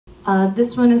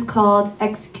This one is called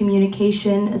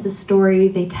Excommunication, is a story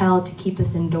they tell to keep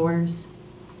us indoors.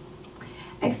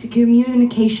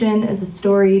 Excommunication is a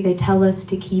story they tell us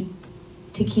to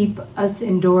keep us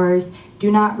indoors.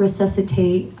 Do not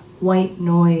resuscitate white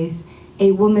noise,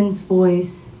 a woman's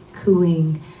voice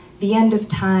cooing. The end of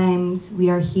times, we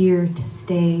are here to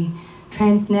stay.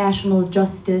 Transnational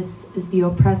justice is the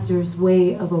oppressor's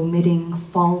way of omitting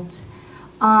fault.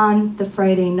 On the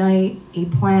Friday night, a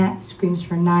plant screams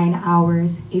for 9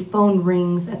 hours. A phone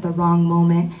rings at the wrong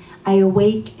moment. I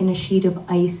awake in a sheet of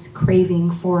ice, craving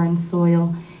foreign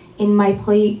soil. In my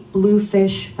plate,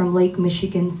 bluefish from Lake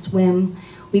Michigan swim.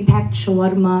 We packed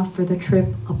shawarma for the trip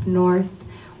up north.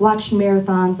 Watched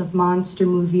marathons of monster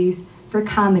movies for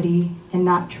comedy and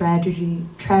not tragedy.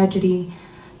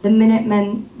 The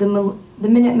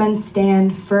Minutemen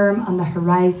stand firm on the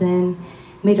horizon,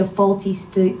 made of faulty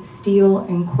steel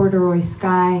and corduroy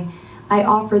sky. I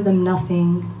offer them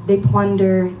nothing. They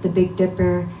plunder the Big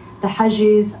Dipper. The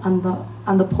Hajis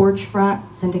on the porch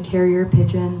front send a carrier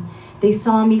pigeon. They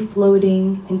saw me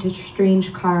floating into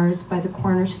strange cars by the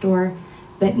corner store,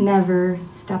 but never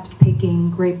stopped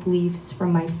picking grape leaves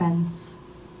from my fence.